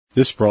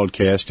This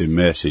broadcast and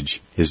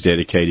message is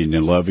dedicated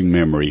in loving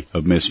memory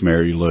of Miss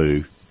Mary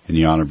Lou in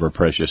the honor of her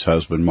precious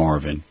husband,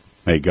 Marvin.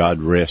 May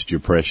God rest your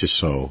precious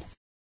soul.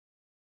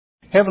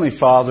 Heavenly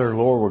Father,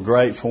 Lord, we're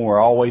grateful. We're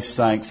always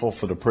thankful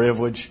for the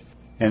privilege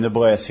and the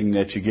blessing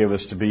that you give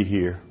us to be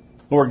here.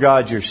 Lord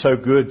God, you're so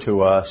good to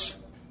us,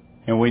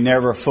 and we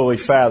never fully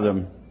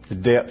fathom the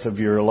depth of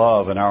your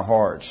love in our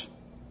hearts.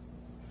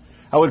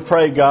 I would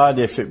pray, God,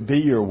 if it be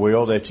your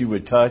will, that you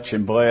would touch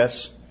and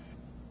bless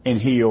and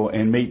heal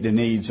and meet the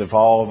needs of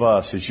all of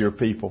us as your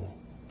people.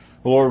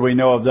 Lord, we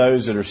know of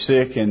those that are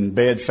sick and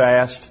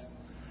bedfast.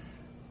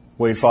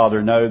 We,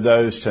 Father, know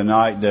those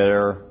tonight that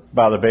are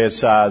by the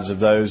bedsides of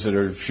those that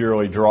are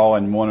surely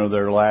drawing one of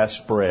their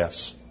last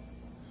breaths.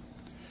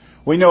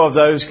 We know of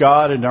those,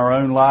 God, in our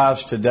own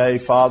lives today,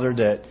 Father,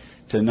 that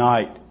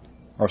tonight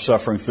are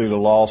suffering through the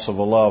loss of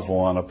a loved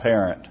one, a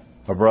parent,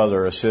 a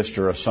brother, a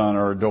sister, a son,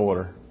 or a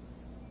daughter.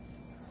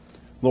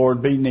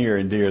 Lord, be near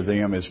and dear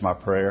them is my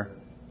prayer.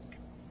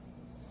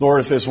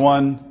 Lord, if there's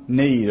one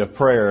need of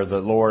prayer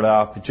that, Lord,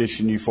 I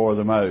petition you for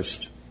the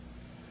most,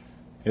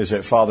 is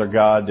that, Father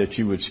God, that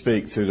you would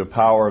speak through the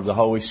power of the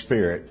Holy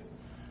Spirit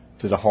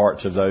to the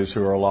hearts of those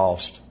who are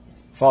lost.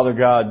 Father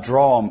God,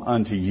 draw them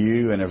unto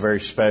you in a very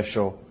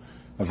special,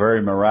 a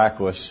very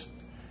miraculous,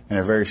 and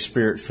a very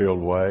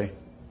Spirit-filled way.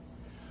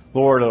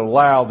 Lord,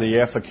 allow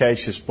the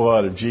efficacious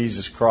blood of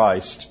Jesus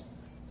Christ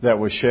that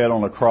was shed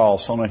on the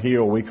cross on a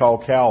hill we call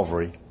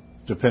Calvary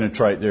to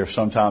penetrate their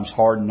sometimes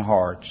hardened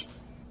hearts.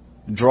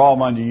 Draw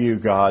them unto you,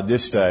 God,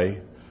 this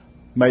day.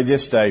 May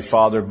this day,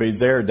 Father, be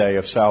their day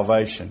of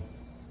salvation.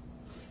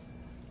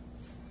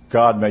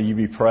 God, may you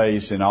be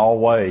praised in all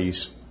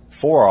ways,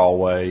 for all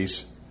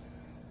ways,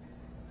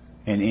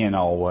 and in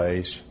all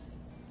ways.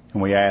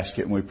 And we ask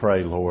it and we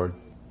pray, Lord,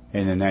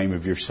 in the name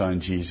of your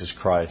Son, Jesus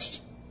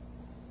Christ.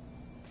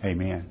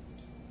 Amen.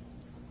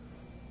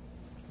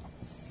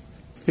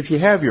 If you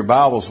have your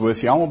Bibles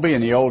with you, I'm going to be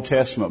in the Old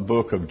Testament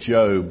book of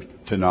Job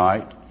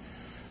tonight.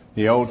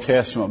 The Old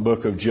Testament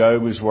book of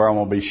Job is where I'm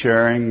going to be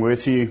sharing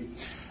with you.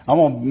 I'm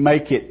going to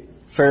make it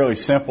fairly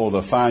simple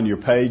to find your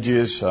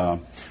pages. We're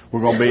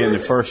going to be in the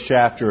first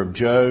chapter of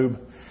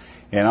Job,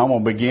 and I'm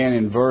going to begin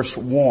in verse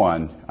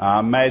 1. I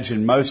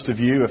imagine most of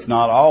you, if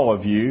not all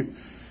of you,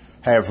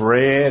 have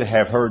read,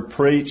 have heard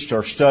preached,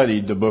 or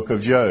studied the book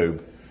of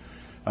Job.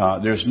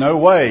 There's no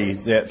way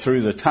that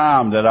through the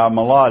time that I'm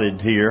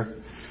allotted here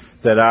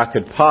that I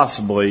could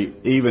possibly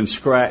even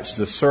scratch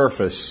the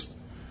surface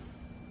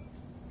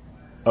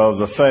of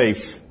the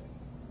faith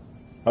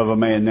of a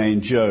man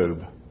named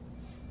Job.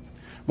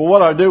 But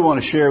what I do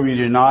want to share with you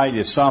tonight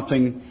is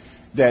something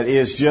that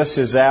is just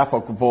as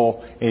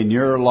applicable in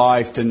your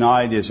life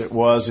tonight as it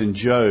was in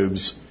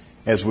Job's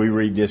as we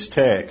read this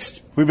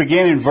text. We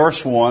begin in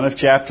verse 1 of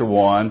chapter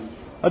 1,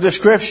 a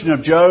description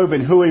of Job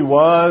and who he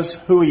was,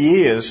 who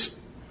he is,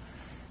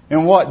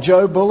 and what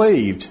Job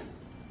believed.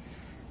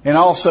 And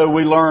also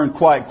we learn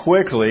quite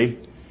quickly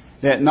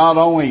that not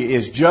only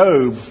is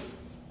Job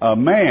a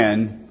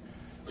man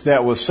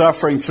that was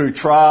suffering through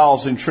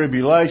trials and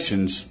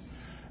tribulations,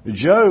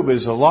 Job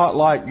is a lot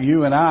like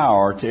you and I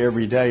are to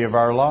every day of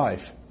our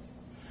life.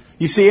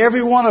 You see,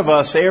 every one of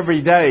us,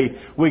 every day,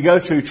 we go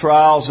through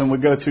trials and we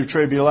go through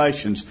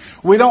tribulations.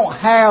 We don't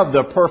have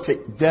the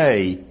perfect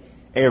day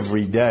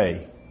every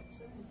day.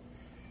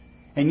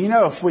 And you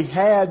know, if we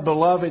had,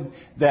 beloved,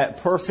 that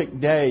perfect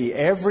day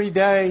every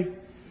day,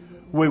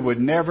 we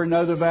would never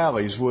know the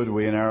valleys, would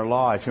we, in our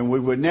life? And we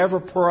would never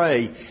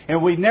pray.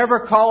 And we'd never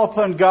call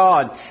upon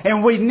God.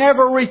 And we'd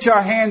never reach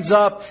our hands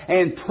up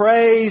and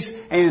praise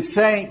and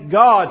thank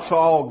God for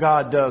all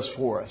God does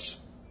for us.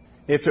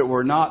 If it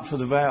were not for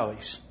the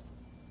valleys.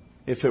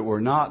 If it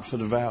were not for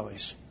the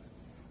valleys.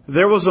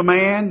 There was a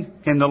man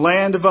in the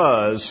land of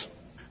Uz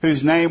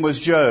whose name was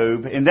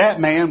Job. And that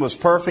man was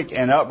perfect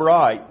and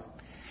upright.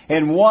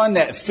 And one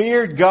that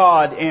feared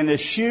God and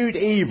eschewed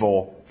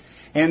evil.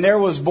 And there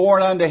was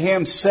born unto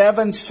him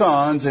 7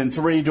 sons and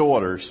 3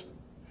 daughters.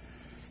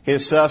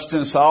 His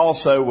substance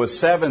also was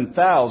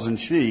 7,000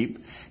 sheep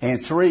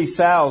and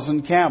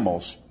 3,000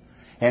 camels,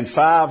 and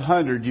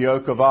 500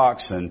 yoke of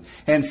oxen,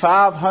 and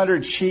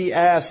 500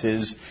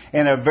 she-asses,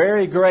 and a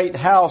very great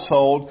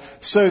household,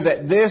 so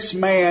that this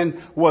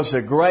man was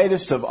the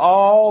greatest of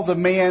all the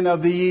men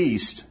of the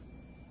east.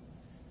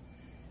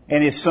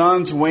 And his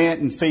sons went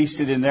and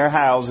feasted in their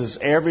houses,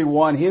 every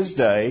one his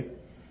day,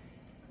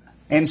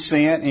 and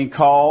sent and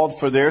called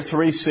for their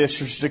 3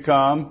 sisters to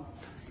come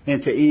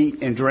and to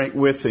eat and drink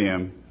with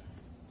them.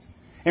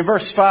 In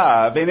verse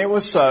 5, and it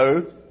was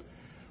so,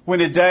 when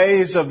the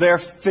days of their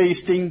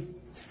feasting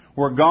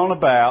were gone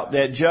about,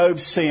 that Job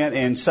sent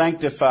and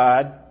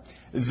sanctified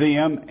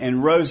them,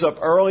 and rose up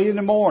early in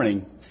the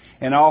morning,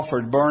 and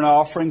offered burnt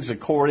offerings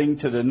according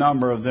to the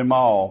number of them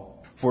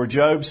all. For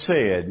Job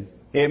said,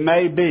 it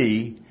may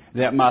be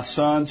that my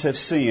sons have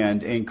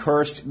sinned and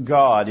cursed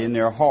God in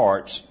their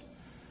hearts.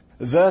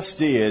 Thus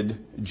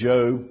did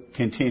Job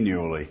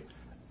continually.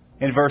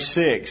 In verse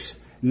 6,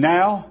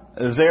 now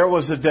there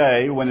was a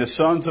day when the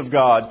sons of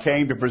God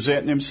came to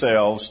present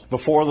themselves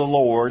before the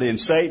Lord, and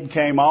Satan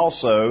came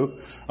also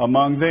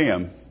among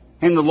them.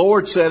 And the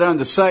Lord said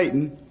unto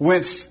Satan,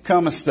 Whence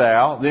comest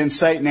thou? Then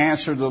Satan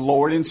answered the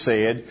Lord and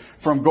said,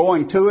 From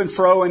going to and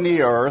fro in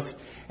the earth,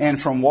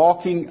 and from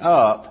walking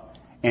up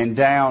and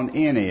down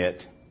in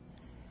it.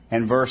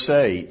 And verse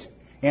 8,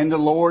 And the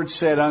Lord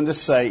said unto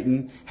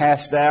Satan,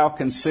 Hast thou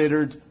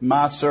considered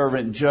my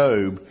servant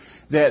Job,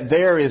 that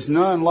there is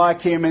none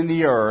like him in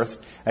the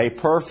earth, a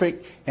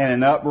perfect and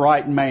an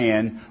upright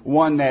man,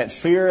 one that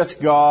feareth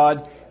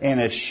God and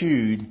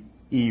eschewed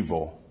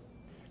evil.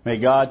 May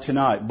God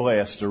tonight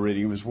bless the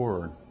reading of His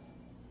Word.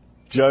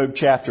 Job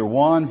chapter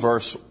 1,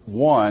 verse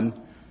 1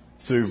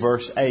 through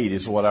verse 8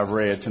 is what I've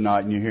read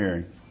tonight in your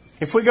hearing.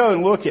 If we go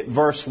and look at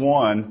verse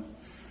 1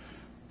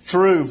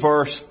 through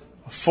verse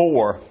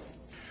 4,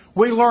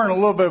 we learn a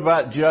little bit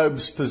about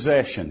Job's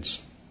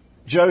possessions.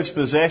 Job's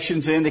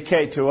possessions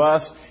indicate to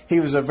us he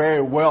was a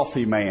very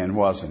wealthy man,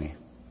 wasn't he?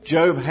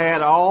 Job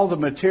had all the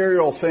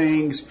material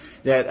things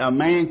that a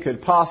man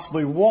could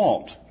possibly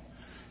want,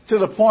 to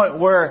the point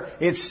where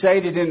it's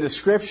stated in the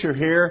Scripture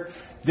here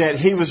that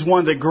he was one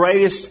of the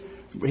greatest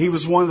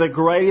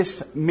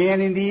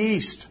men in the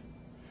East.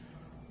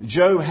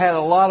 Job had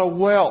a lot of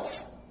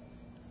wealth.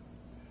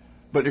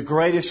 But the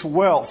greatest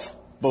wealth,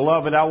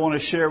 beloved, I want to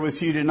share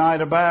with you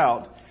tonight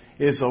about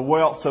is the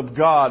wealth of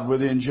God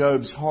within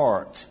Job's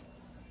heart.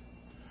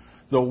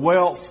 The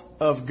wealth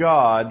of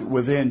God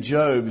within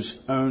Job's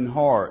own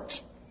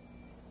heart.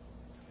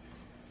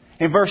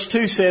 And verse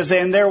 2 says,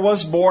 And there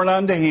was born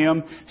unto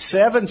him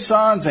 7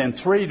 sons and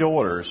 3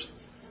 daughters.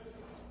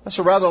 That's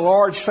a rather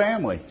large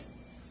family,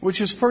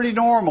 which is pretty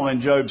normal in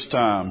Job's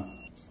time.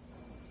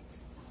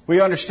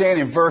 We understand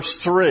in verse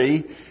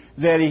 3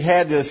 that he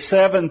had the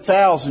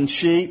 7,000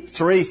 sheep,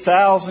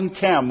 3,000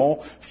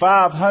 camel,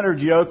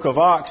 500 yoke of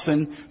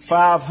oxen,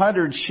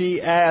 500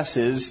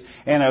 she-asses,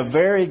 and a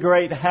very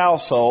great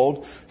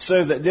household,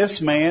 so that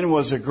this man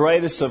was the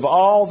greatest of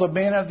all the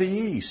men of the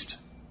East.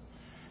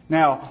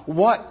 Now,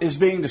 what is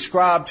being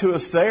described to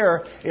us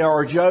there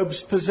are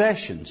Job's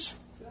possessions.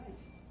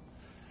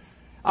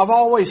 I've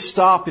always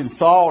stopped and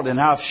thought, and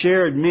I've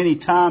shared many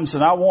times,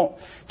 and I want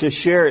to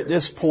share at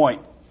this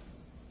point.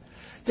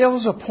 There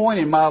was a point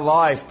in my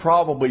life,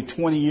 probably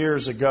 20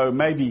 years ago,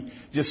 maybe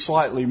just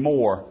slightly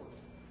more,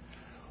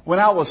 when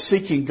I was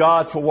seeking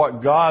God for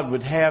what God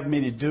would have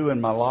me to do in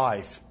my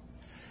life.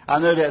 I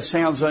know that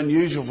sounds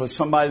unusual for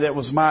somebody that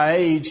was my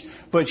age,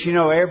 but you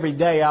know, every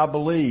day I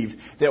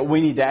believe that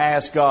we need to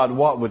ask God,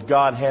 what would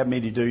God have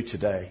me to do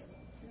today?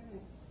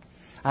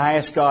 I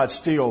ask God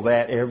still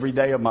that every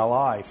day of my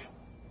life.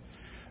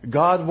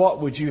 God, what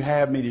would you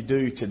have me to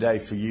do today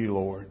for you,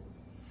 Lord?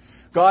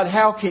 God,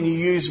 how can you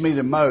use me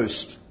the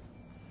most?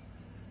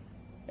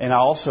 And I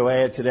also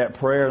add to that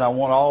prayer, and I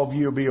want all of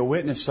you to be a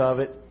witness of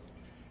it.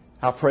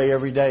 I pray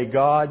every day,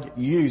 God,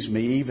 use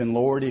me, even,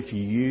 Lord, if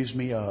you use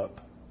me up.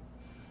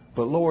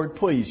 But, Lord,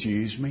 please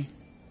use me.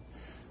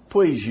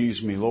 Please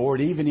use me,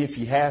 Lord, even if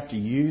you have to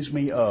use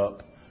me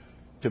up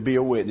to be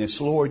a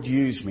witness. Lord,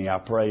 use me, I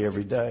pray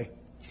every day.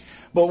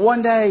 But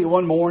one day,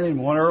 one morning,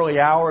 one early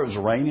hour, it was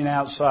raining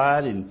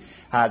outside, and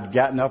I'd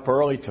gotten up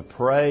early to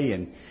pray,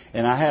 and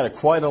I had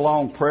quite a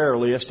long prayer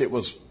list. It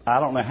was, I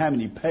don't know how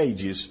many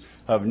pages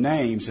of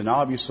names, and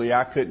obviously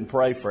I couldn't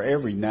pray for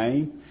every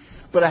name.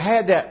 But I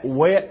had that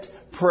wet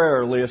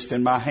prayer list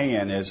in my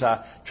hand as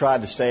I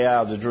tried to stay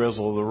out of the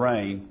drizzle of the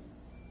rain.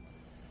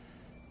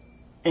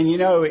 And you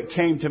know, it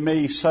came to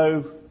me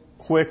so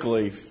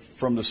quickly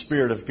from the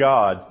Spirit of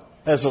God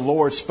as the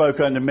Lord spoke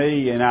unto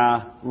me, and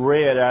I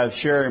was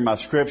sharing my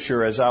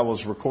scripture as I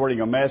was recording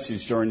a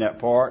message during that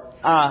part.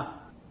 I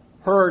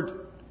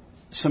heard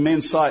some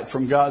insight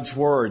from God's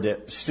Word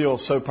that's still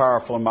so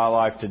powerful in my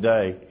life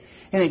today.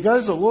 And it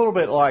goes a little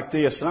bit like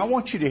this, and I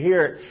want you to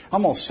hear it.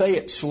 I'm going to say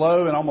it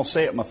slow and I'm going to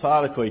say it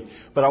methodically,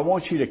 but I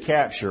want you to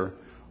capture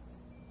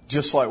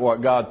just like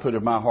what God put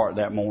in my heart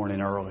that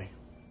morning early.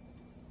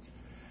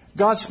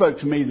 God spoke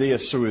to me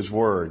this through His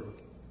Word.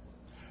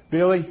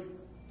 Billy,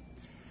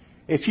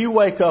 if you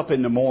wake up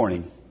in the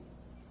morning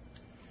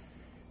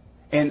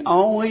and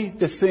only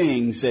the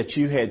things that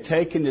you had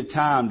taken the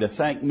time to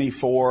thank me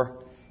for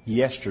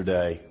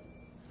yesterday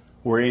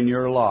were in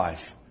your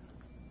life,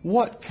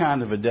 what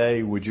kind of a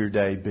day would your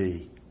day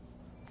be?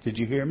 Did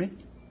you hear me?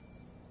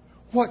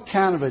 What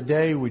kind of a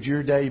day would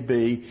your day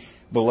be,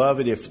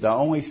 beloved, if the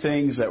only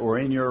things that were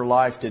in your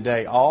life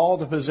today, all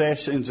the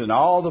possessions and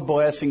all the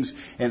blessings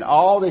and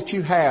all that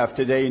you have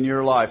today in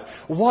your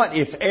life, what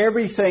if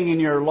everything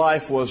in your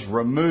life was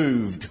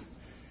removed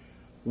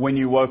when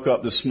you woke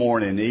up this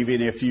morning,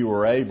 even if you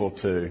were able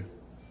to,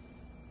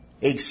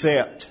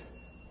 except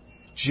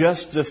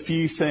just the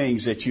few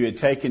things that you had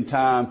taken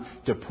time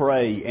to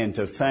pray and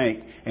to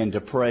thank and to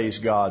praise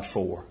God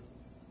for?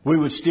 We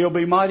would still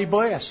be mighty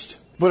blessed,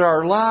 but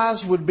our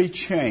lives would be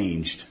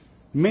changed.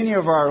 Many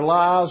of our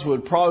lives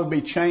would probably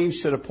be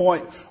changed to the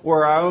point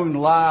where our own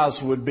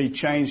lives would be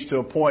changed to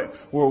a point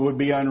where it would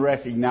be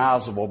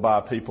unrecognizable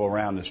by people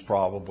around us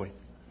probably.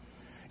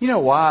 You know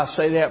why I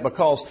say that?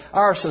 Because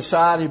our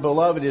society,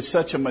 beloved, is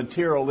such a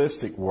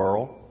materialistic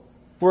world.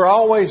 We're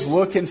always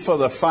looking for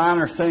the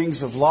finer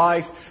things of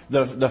life,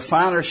 the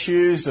finer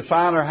shoes, the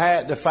finer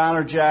hat, the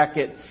finer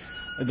jacket,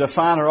 the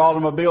finer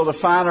automobile, the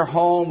finer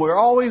home. We're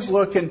always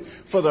looking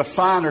for the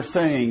finer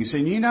things.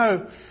 And you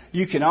know,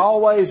 you can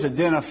always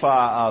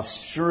identify a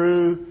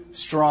true,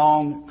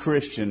 strong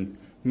Christian,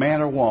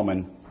 man or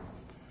woman,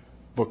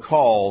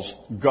 because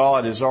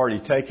God has already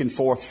taken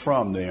forth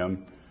from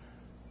them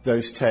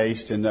those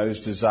tastes and those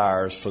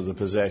desires for the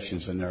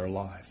possessions in their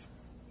life.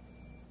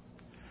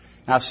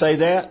 I say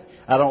that.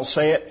 I don't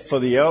say it for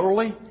the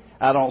elderly.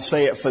 I don't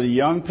say it for the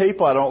young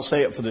people. I don't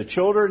say it for the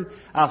children.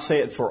 I say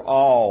it for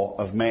all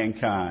of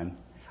mankind.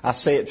 I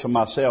say it for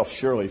myself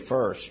surely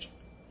first.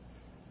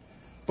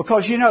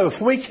 Because, you know, if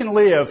we can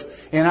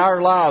live in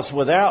our lives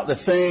without the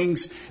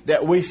things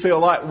that we feel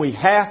like we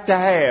have to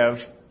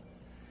have,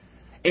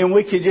 and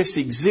we can just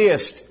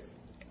exist,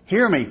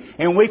 hear me,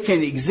 and we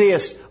can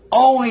exist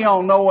only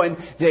on knowing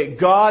that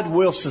God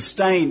will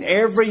sustain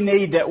every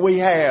need that we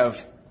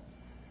have.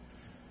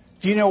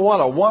 Do you know what?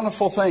 A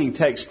wonderful thing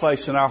takes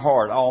place in our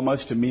heart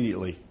almost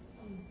immediately.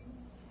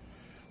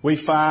 We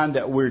find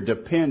that we're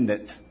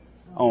dependent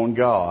on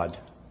God.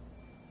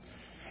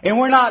 And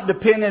we're not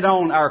dependent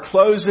on our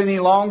clothes any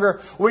longer.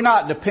 We're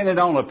not dependent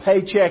on a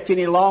paycheck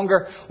any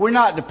longer. We're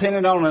not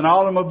dependent on an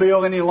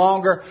automobile any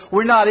longer.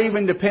 We're not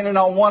even dependent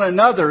on one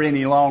another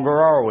any longer,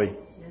 are we?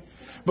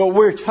 But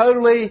we're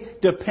totally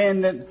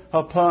dependent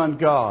upon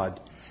God.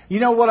 You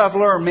know what I've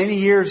learned many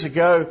years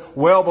ago,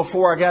 well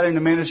before I got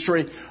into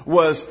ministry,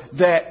 was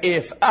that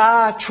if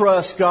I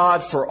trust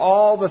God for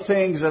all the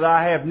things that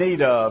I have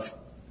need of,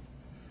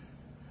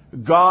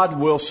 God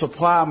will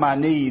supply my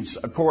needs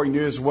according to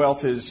His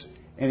wealth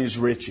and His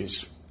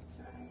riches.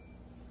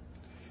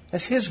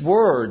 That's His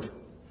word.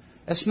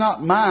 That's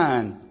not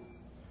mine.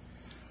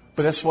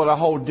 But that's what I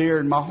hold dear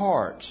in my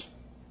heart.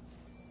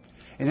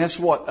 And that's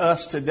what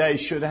us today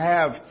should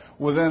have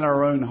within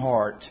our own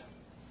heart.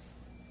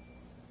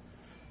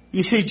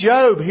 You see,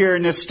 Job here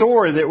in this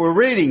story that we're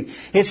reading,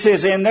 it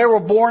says, and there were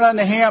born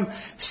unto him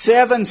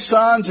 7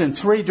 sons and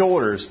 3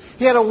 daughters.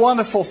 He had a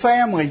wonderful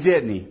family,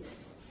 didn't he?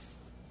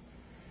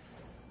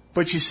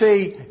 But you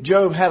see,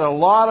 Job had a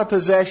lot of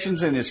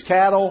possessions in his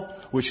cattle,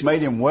 which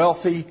made him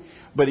wealthy,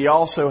 but he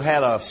also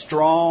had a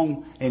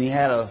strong and he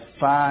had a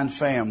fine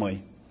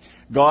family.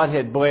 God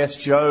had blessed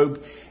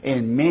Job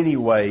in many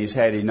ways,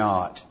 had He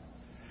not.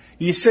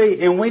 You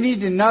see, and we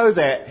need to know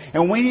that,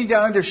 and we need to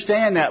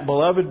understand that,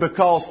 beloved,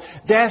 because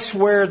that's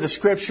where the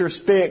Scripture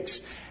speaks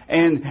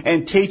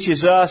and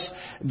teaches us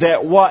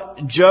that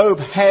what Job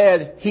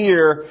had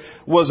here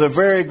was a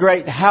very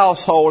great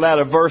household. Out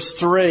of verse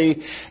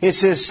 3, it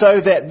says,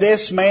 so that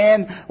this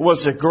man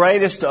was the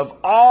greatest of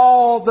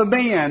all the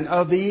men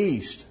of the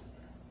East.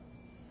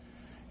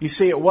 You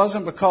see, it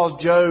wasn't because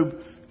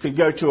Job could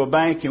go to a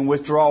bank and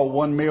withdraw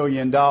 $1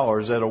 million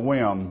at a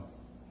whim.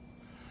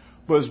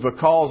 It was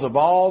because of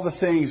all the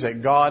things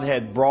that God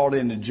had brought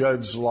into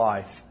Job's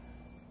life.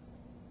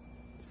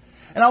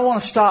 And I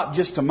want to stop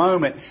just a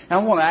moment. And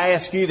I want to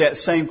ask you that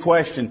same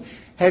question.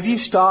 Have you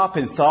stopped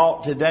and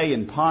thought today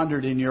and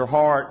pondered in your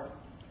heart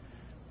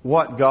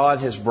what God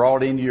has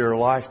brought into your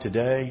life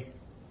today?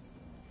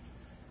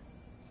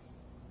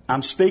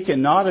 I'm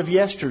speaking not of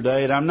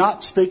yesterday, and I'm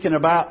not speaking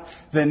about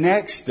the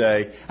next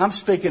day. I'm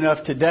speaking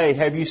of today.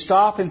 Have you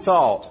stopped and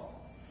thought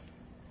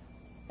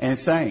and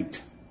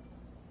thanked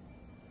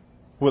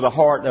with a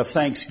heart of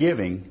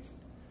thanksgiving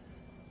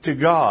to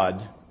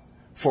God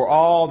for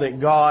all that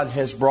God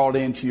has brought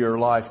into your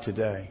life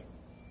today?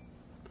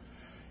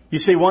 You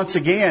see, once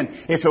again,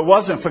 if it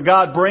wasn't for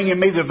God bringing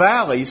me the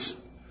valleys,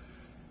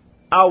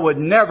 I would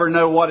never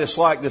know what it's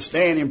like to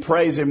stand and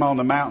praise Him on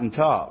the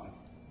mountaintop.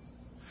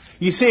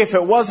 You see, if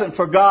it wasn't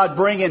for God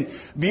bringing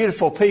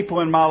beautiful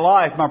people in my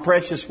life, my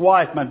precious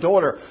wife, my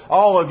daughter,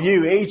 all of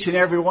you, each and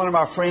every one of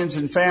my friends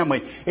and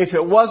family, if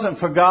it wasn't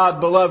for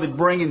God, beloved,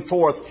 bringing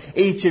forth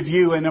each of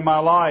you into my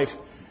life,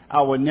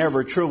 I would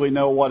never truly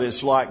know what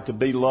it's like to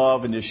be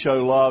loved and to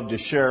show love, to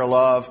share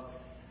love,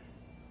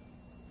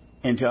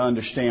 and to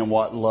understand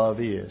what love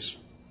is.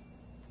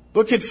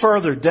 Look at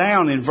further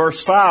down in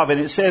verse 5, and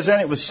it says, and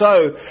it was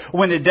so,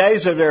 when the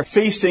days of their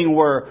feasting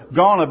were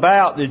gone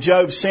about, that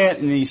Job sent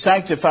and he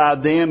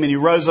sanctified them, and he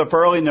rose up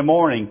early in the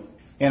morning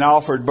and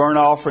offered burnt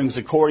offerings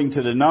according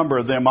to the number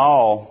of them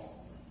all.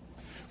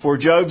 For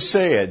Job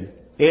said,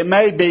 it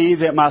may be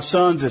that my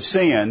sons have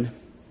sinned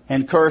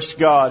and cursed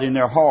God in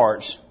their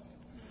hearts.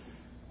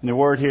 And the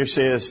word here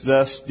says,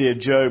 thus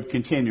did Job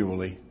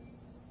continually.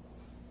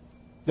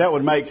 That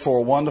would make for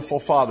a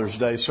wonderful Father's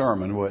Day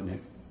sermon, wouldn't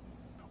it?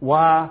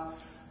 Why?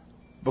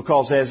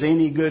 Because as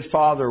any good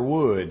father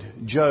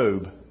would,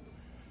 Job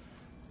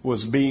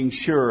was being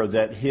sure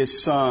that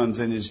his sons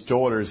and his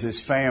daughters,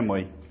 his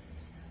family,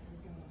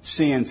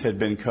 sins had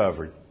been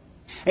covered.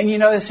 And you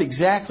know, that's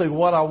exactly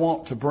what I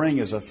want to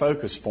bring as a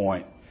focus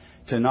point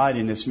tonight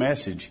in this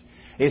message,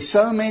 is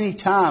so many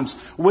times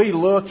we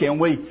look and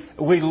we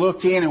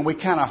look in and we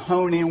kind of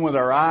hone in with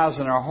our eyes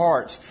and our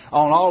hearts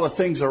on all the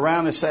things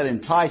around us that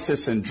entice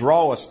us and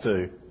draw us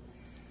to.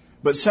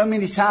 But so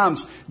many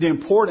times the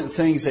important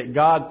things that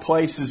God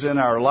places in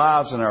our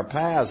lives and our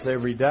paths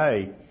every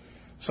day,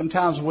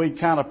 sometimes we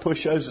kind of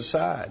push those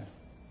aside.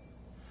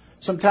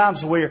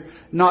 Sometimes we're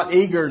not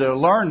eager to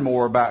learn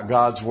more about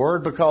God's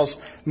Word because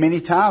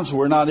many times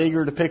we're not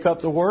eager to pick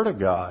up the Word of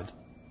God.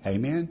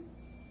 Amen?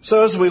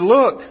 So as we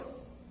look,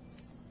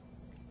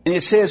 and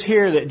it says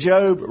here that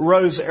Job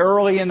rose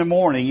early in the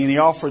morning and he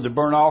offered the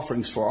burnt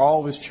offerings for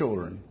all of his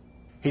children.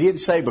 He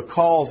didn't say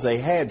because they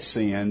had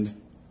sinned.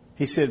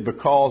 He said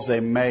because they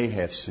may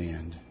have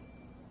sinned.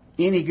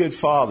 Any good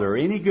father,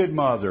 any good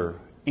mother,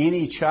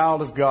 any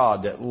child of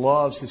God that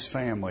loves his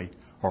family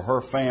or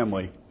her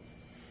family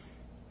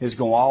is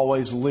going to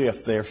always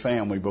lift their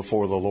family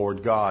before the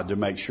Lord God to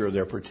make sure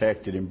they're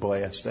protected and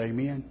blessed.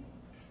 Amen.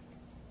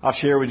 I'll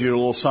share with you a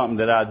little something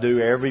that I do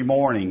every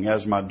morning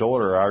as our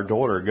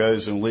daughter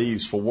goes and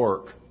leaves for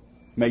work.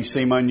 May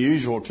seem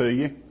unusual to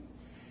you.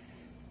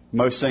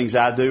 Most things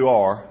I do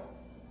are.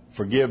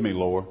 Forgive me,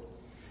 Lord.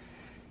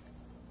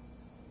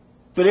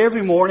 But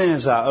every morning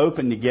as I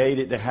open the gate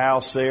at the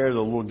house there,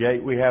 the little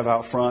gate we have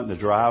out front in the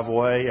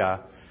driveway, I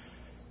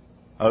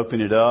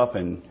open it up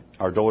and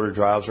our daughter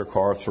drives her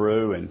car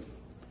through, and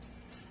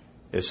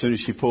as soon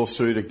as she pulls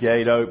through the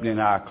gate opening,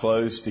 I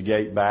close the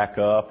gate back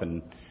up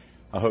and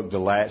I hook the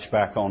latch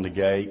back on the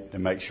gate to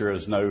make sure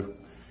there's no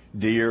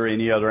deer or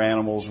any other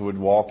animals would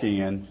walk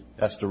in.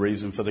 That's the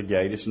reason for the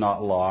gate. It's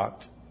not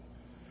locked.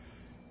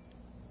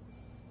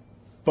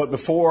 But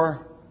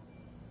before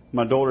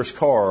my daughter's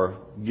car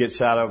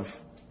gets out of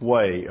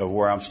way of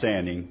where I'm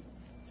standing,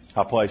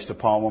 I place the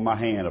palm of my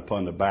hand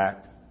upon the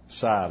back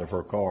side of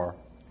her car,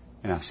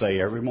 and I say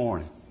every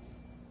morning,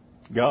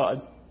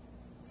 God,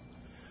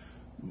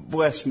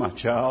 bless my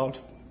child,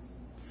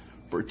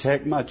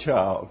 protect my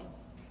child,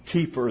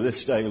 keep her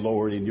this day,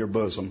 Lord, in your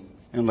bosom,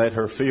 and let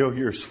her feel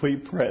your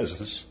sweet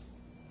presence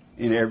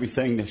in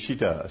everything that she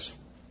does.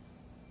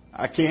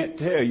 I can't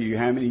tell you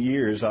how many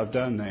years I've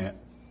done that,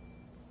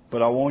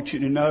 but I want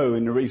you to know,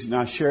 and the reason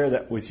I share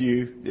that with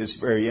you, this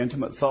very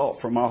intimate thought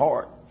from my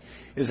heart,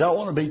 is I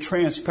want to be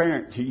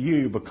transparent to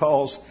you,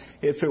 because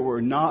if it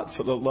were not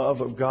for the love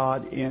of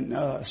God in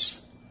us,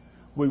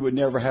 we would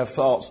never have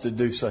thoughts to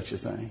do such a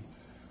thing.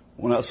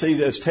 When I see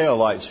those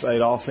taillights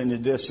fade off in the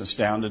distance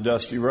down the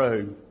dusty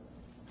road,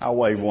 I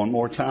wave one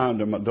more time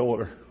to my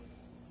daughter.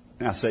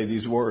 And I say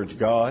these words,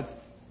 God,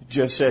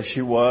 just as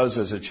she was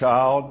as a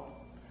child,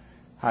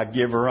 I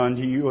give her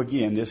unto you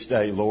again this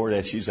day, Lord,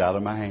 as she's out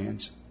of my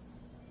hands.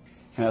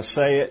 And I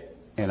say it,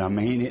 and I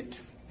mean it,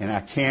 and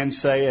I can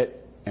say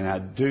it, and I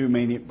do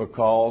mean it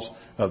because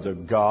of the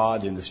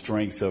God and the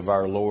strength of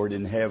our Lord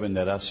in heaven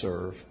that I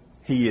serve.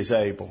 He is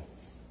able.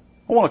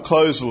 I want to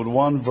close with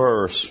one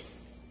verse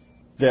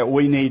that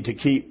we need to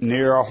keep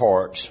near our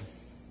hearts.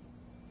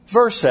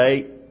 Verse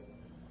 8,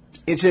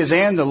 it says,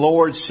 and the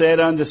Lord said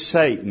unto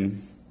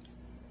Satan,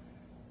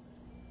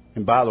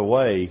 and by the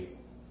way,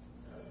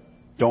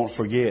 don't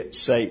forget,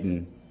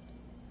 Satan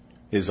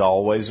is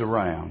always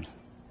around.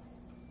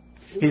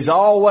 He's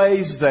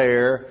always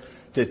there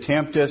to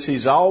tempt us.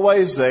 He's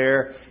always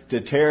there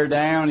to tear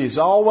down. He's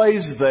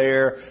always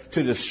there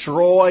to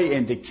destroy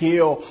and to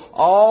kill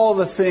all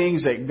the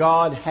things that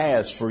God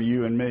has for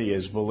you and me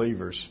as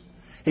believers.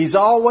 He's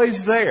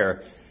always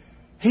there.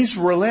 He's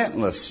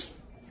relentless.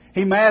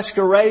 He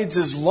masquerades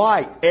as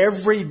light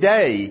every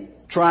day,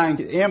 trying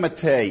to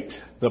imitate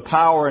the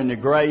power and the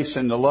grace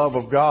and the love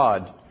of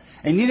God.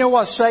 And you know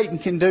what Satan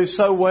can do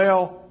so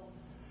well?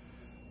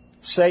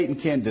 Satan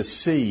can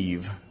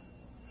deceive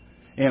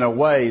in a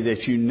way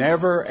that you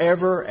never,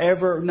 ever,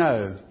 ever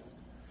know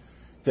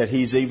that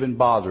he's even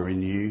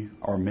bothering you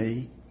or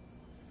me.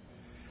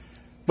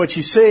 But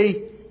you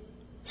see,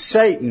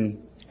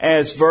 Satan,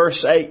 as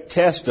verse 8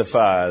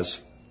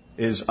 testifies,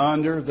 is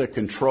under the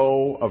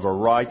control of a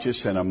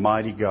righteous and a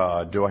mighty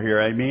God. Do I hear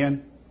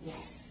amen? Yes.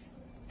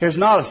 There's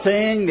not a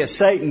thing that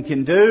Satan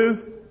can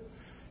do,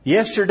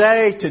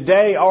 yesterday,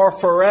 today, or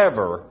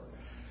forever,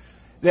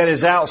 that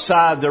is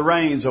outside the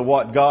reins of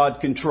what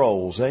God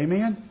controls.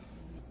 Amen?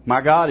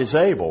 My God is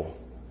able.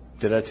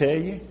 Did I tell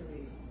you?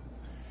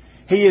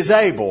 He is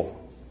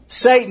able.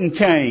 Satan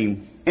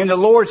came, and the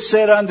Lord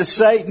said unto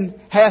Satan,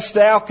 hast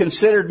thou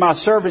considered my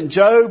servant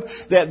Job,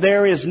 that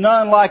there is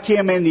none like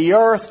him in the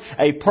earth,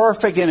 a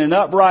perfect and an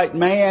upright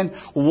man,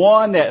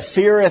 one that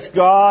feareth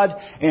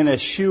God and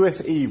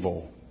escheweth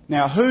evil.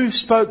 Now, who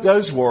spoke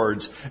those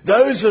words?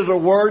 Those are the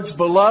words,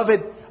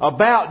 beloved,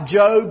 about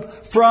Job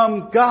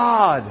from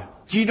God.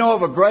 Do you know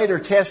of a greater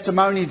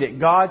testimony that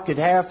God could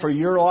have for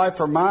your life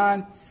or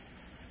mine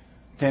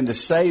than to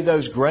say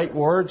those great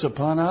words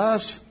upon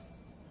us?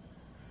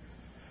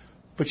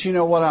 But you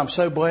know what I'm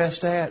so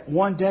blessed at?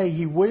 One day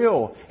He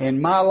will in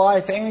my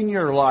life and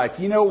your life.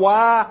 You know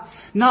why?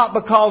 Not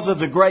because of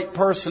the great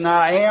person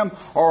I am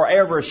or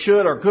ever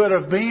should or could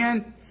have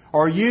been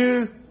or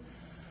you,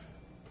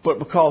 but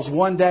because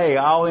one day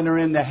I'll enter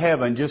into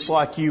heaven just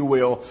like you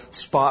will,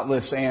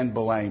 spotless and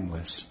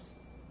blameless.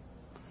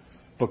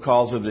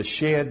 Because of the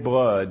shed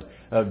blood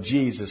of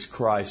Jesus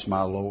Christ,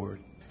 my Lord.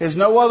 There's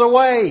no other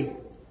way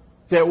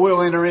that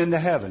we'll enter into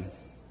heaven.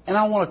 And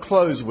I want to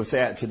close with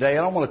that today.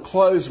 And I want to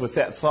close with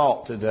that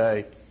thought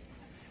today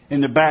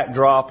in the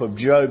backdrop of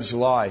Job's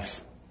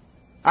life.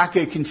 I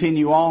could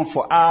continue on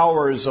for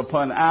hours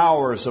upon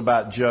hours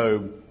about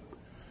Job.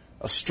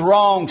 A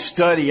strong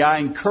study. I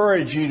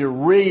encourage you to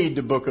read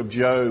the book of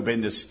Job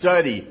and to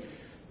study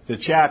the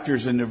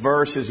chapters and the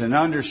verses and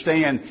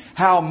understand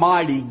how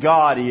mighty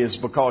God is,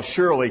 because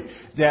surely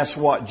that's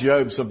what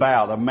Job's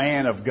about, a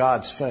man of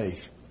God's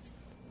faith.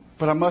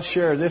 But I must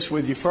share this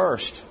with you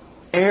first.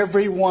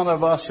 Every one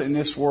of us in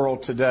this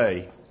world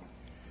today,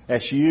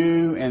 that's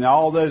you and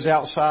all those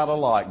outside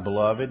alike,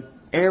 beloved,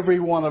 every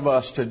one of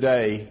us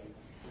today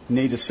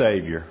need a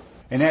Savior.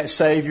 And that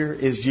Savior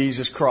is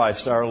Jesus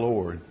Christ, our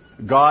Lord.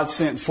 God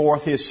sent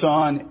forth His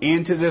Son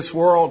into this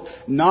world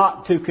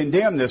not to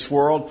condemn this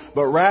world,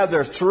 but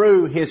rather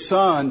through His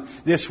Son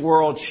this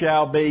world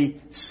shall be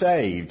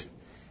saved.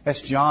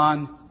 That's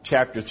John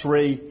chapter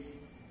 3,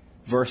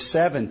 verse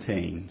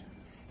 17.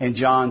 And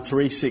John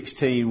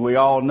 3:16, we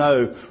all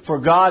know, for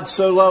God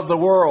so loved the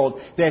world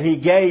that He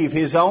gave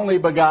His only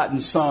begotten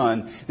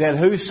Son, that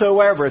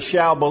whosoever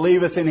shall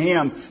believeth in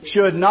Him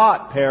should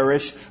not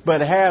perish,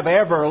 but have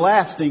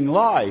everlasting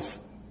life.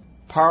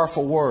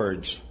 Powerful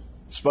words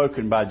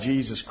spoken by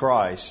Jesus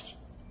Christ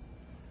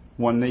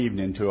one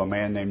evening to a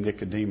man named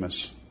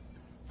Nicodemus.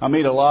 I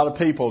meet a lot of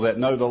people that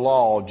know the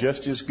law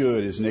just as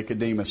good as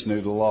Nicodemus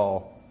knew the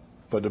law.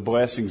 But the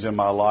blessings in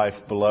my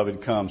life,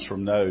 beloved, comes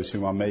from those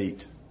whom I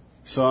meet.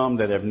 Some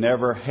that have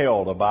never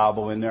held a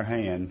Bible in their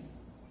hand,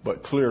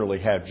 but clearly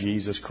have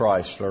Jesus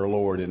Christ, their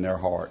Lord, in their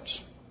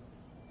hearts.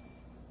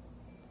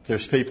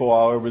 There's people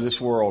all over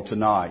this world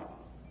tonight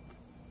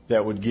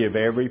that would give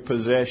every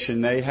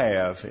possession they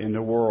have in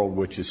the world,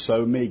 which is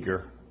so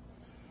meager,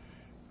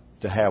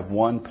 to have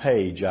one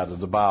page out of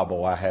the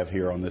Bible I have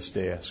here on this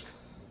desk.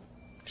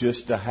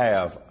 Just to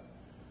have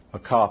a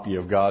copy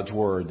of God's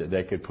Word that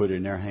they could put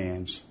in their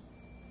hands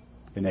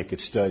and they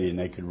could study and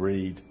they could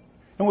read.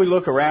 And we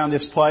look around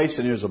this place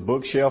and there's a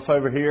bookshelf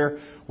over here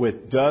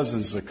with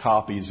dozens of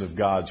copies of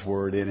God's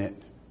Word in it.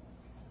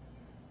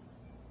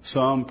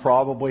 Some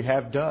probably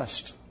have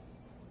dust.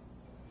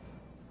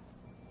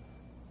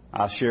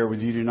 I share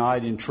with you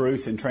tonight in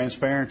truth and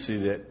transparency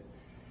that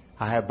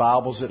I have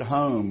Bibles at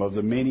home. Of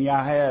the many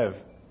I have,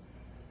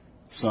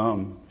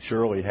 some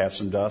surely have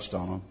some dust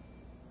on them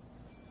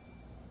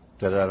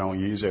that I don't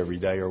use every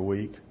day or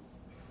week.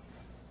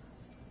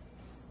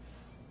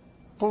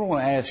 But I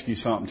want to ask you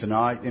something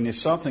tonight, and it's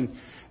something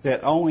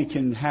that only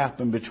can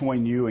happen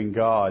between you and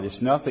God.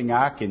 It's nothing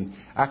I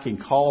can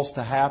cause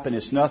to happen.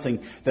 It's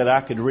nothing that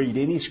I could read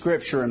any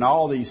scripture in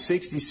all these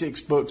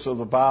 66 books of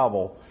the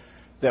Bible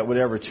that would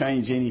ever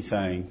change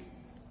anything.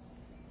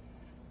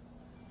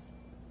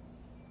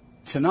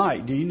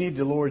 Tonight, do you need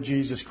the Lord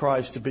Jesus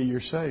Christ to be your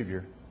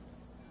Savior?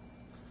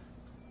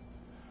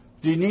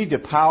 Do you need the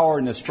power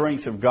and the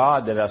strength of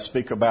God that I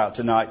speak about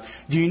tonight?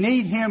 Do you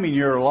need Him in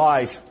your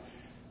life,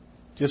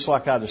 just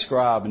like I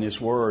describe in His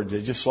Word,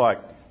 just like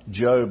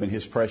Job and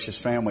his precious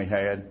family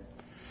had?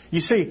 You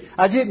see,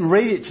 I didn't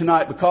read it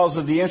tonight because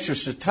of the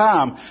interest of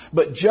time,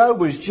 but Job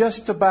was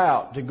just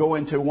about to go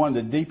into one of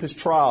the deepest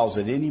trials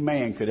that any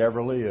man could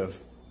ever live.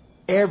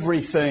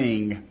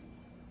 Everything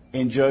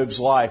in Job's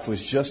life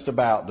was just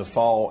about to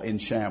fall in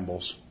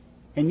shambles.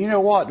 And you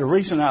know what? The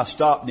reason I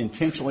stopped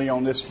intentionally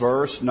on this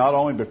verse, not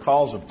only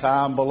because of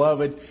time,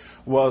 beloved,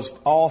 was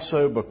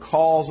also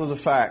because of the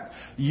fact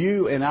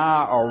you and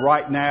I are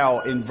right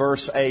now in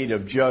verse 8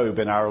 of Job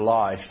in our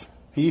life.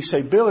 And you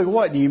say, Billy,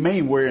 what do you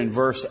mean we're in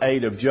verse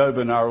 8 of Job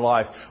in our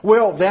life?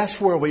 Well,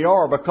 that's where we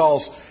are,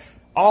 because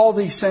all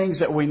these things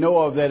that we know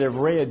of that have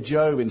read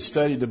Job and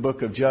studied the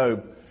book of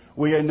Job,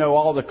 we know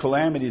all the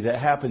calamity that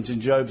happens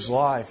in Job's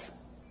life.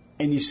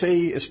 And you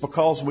see, it's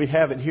because we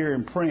have it here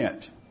in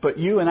print. But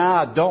you and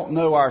I don't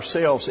know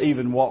ourselves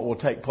even what will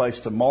take place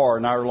tomorrow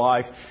in our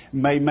life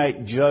may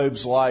make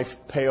Job's life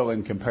pale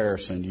in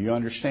comparison. Do you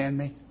understand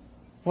me?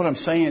 What I'm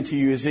saying to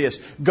you is this: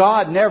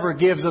 God never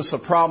gives us a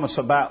promise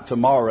about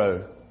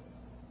tomorrow.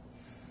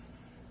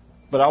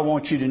 But I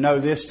want you to know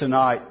this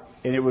tonight,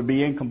 and it would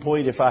be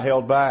incomplete if I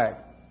held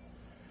back.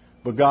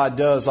 But God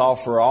does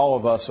offer all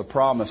of us a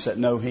promise that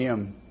know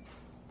Him,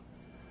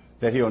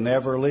 that He'll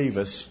never leave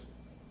us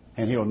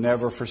and He'll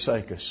never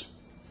forsake us.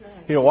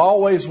 He'll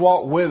always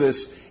walk with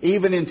us,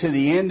 even into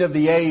the end of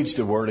the age,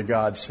 the Word of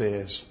God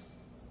says.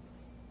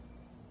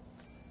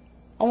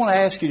 I want to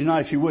ask you tonight,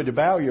 if you would, to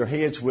bow your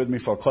heads with me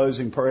for a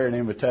closing prayer and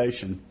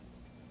invitation.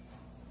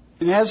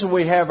 And as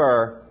we have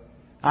our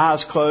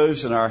eyes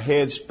closed and our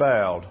heads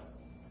bowed,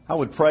 I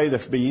would pray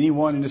that there be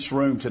anyone in this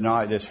room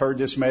tonight that's heard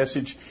this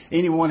message,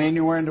 anyone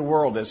anywhere in the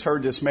world that's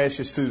heard this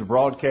message through the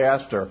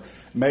broadcast, or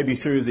maybe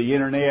through the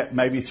internet,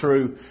 maybe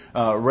through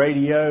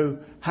radio.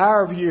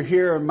 However you're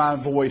hearing my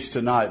voice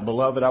tonight,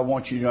 beloved, I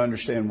want you to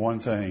understand one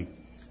thing.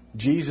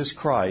 Jesus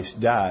Christ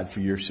died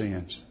for your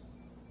sins.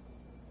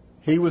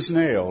 He was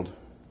nailed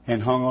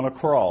and hung on a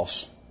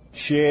cross,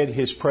 shed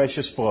His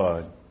precious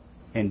blood,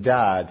 and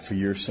died for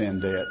your sin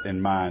debt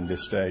and mine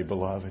this day,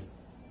 beloved.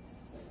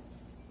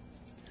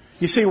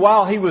 You see,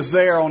 while He was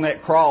there on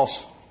that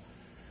cross,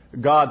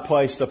 God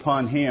placed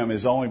upon Him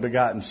His only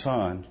begotten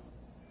Son,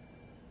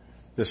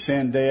 the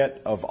sin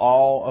debt of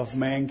all of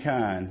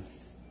mankind.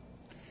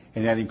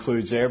 And that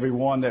includes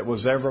everyone that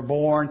was ever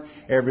born,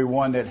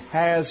 everyone that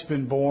has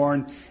been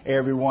born,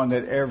 everyone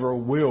that ever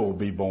will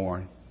be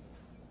born.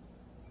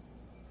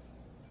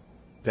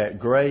 That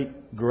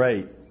great,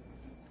 great,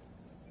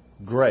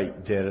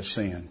 great debt of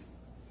sin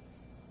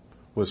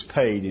was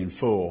paid in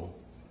full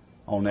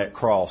on that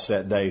cross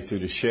that day through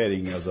the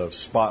shedding of the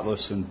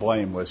spotless and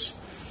blameless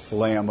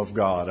Lamb of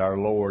God, our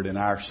Lord and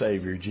our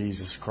Savior,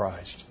 Jesus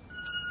Christ.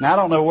 Now, I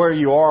don't know where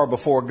you are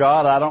before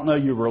God. I don't know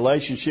your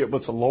relationship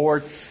with the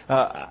Lord.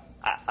 I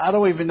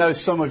don't even know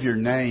some of your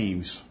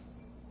names.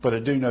 But I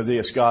do know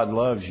this: God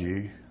loves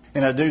you.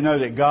 And I do know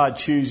that God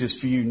chooses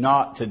for you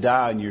not to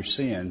die in your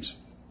sins.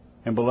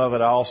 And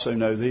beloved, I also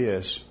know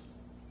this: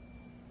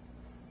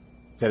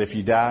 that if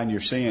you die in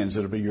your sins,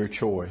 it'll be your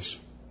choice.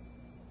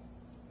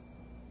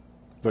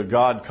 But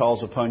God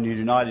calls upon you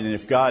tonight, and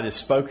if God has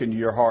spoken to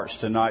your hearts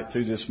tonight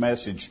through this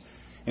message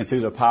and through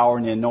the power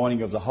and the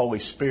anointing of the Holy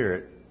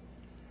Spirit,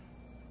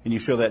 and you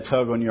feel that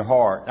tug on your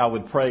heart, I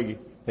would pray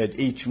that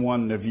each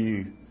one of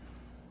you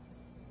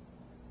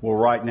will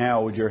right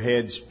now, with your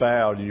heads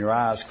bowed and your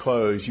eyes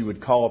closed, you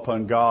would call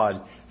upon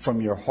God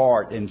from your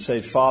heart and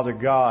say, Father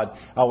God,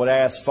 I would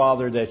ask,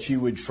 Father, that you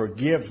would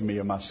forgive me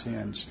of my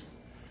sins.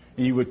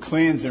 And you would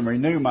cleanse and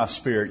renew my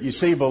spirit. You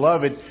see,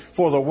 beloved,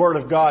 for the Word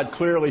of God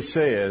clearly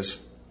says,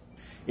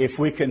 if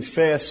we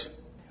confess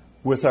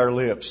with our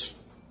lips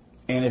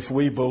and if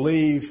we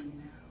believe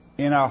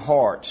in our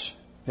hearts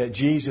that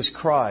Jesus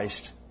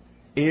Christ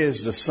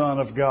is the Son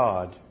of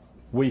God,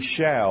 we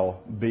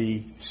shall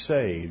be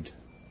saved.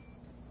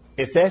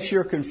 If that's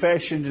your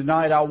confession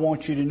tonight, I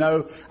want you to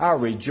know I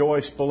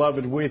rejoice,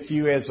 beloved, with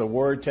you. As the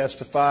Word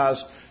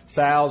testifies,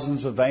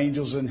 thousands of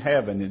angels in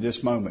heaven at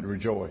this moment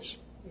rejoice.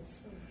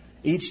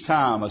 Each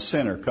time a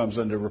sinner comes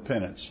under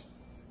repentance.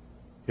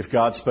 If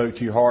God spoke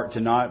to your heart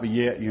tonight, but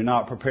yet you're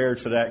not prepared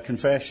for that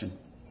confession,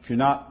 if you're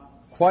not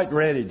quite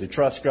ready to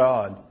trust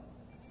God,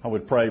 I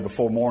would pray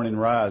before morning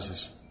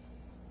rises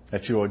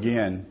that you'll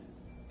again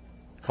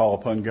call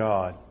upon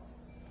God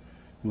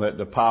and let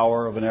the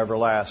power of an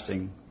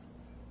everlasting,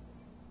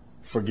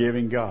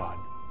 forgiving God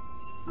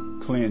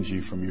cleanse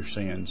you from your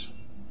sins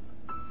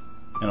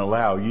and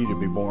allow you to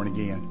be born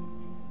again.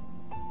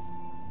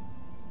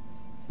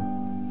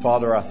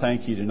 Father, I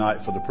thank you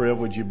tonight for the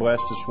privilege you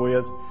blessed us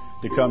with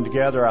to come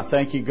together. I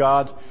thank you,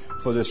 God,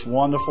 for this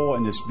wonderful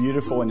and this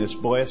beautiful and this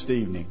blessed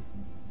evening.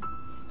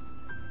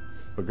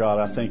 But God,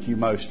 I thank you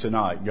most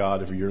tonight,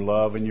 God, for your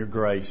love and your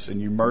grace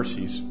and your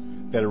mercies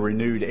that are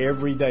renewed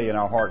every day in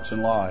our hearts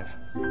and life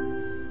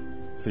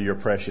through your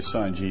precious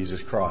Son,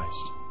 Jesus Christ,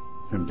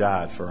 whom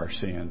died for our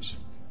sins.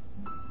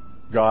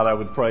 God, I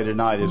would pray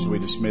tonight as we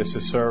dismiss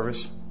this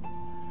service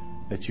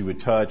that you would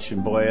touch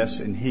and bless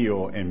and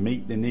heal and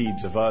meet the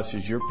needs of us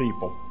as your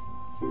people.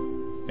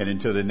 And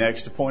until the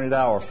next appointed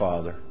hour,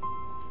 Father,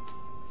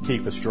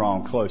 keep us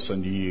drawn close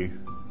unto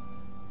you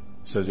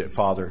so that,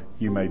 Father,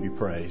 you may be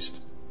praised.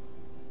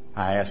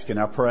 I ask and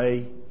I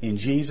pray in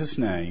Jesus'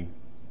 name.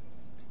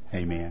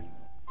 Amen.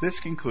 This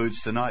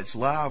concludes tonight's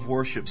live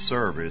worship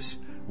service.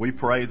 We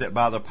pray that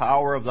by the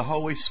power of the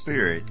Holy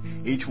Spirit,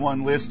 each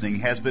one listening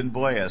has been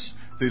blessed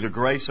through the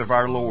grace of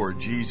our Lord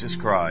Jesus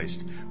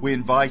Christ. We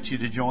invite you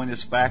to join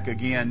us back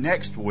again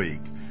next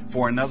week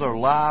for another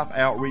live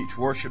outreach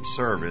worship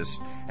service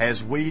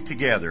as we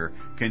together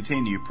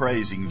continue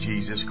praising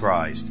Jesus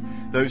Christ.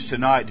 Those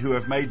tonight who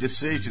have made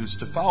decisions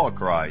to follow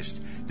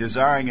Christ,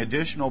 desiring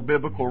additional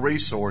biblical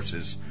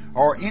resources,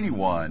 or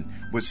anyone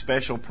with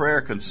special prayer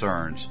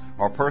concerns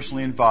are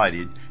personally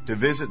invited to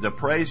visit the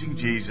Praising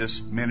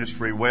Jesus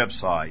Ministry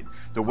website.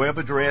 The web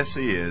address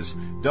is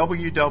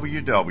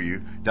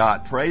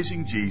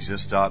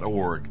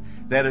www.praisingjesus.org.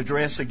 That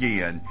address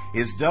again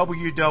is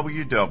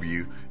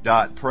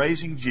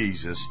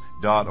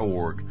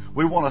www.praisingjesus.org.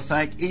 We want to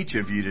thank each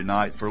of you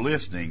tonight for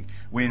listening.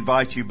 We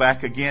invite you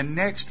back again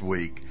next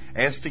week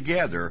as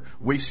together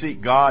we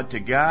seek God to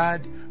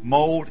guide,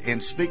 mold,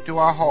 and speak to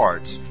our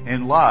hearts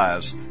and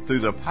lives through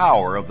the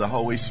power of the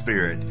Holy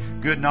Spirit.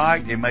 Good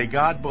night, and may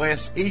God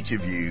bless each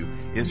of you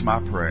is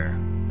my prayer.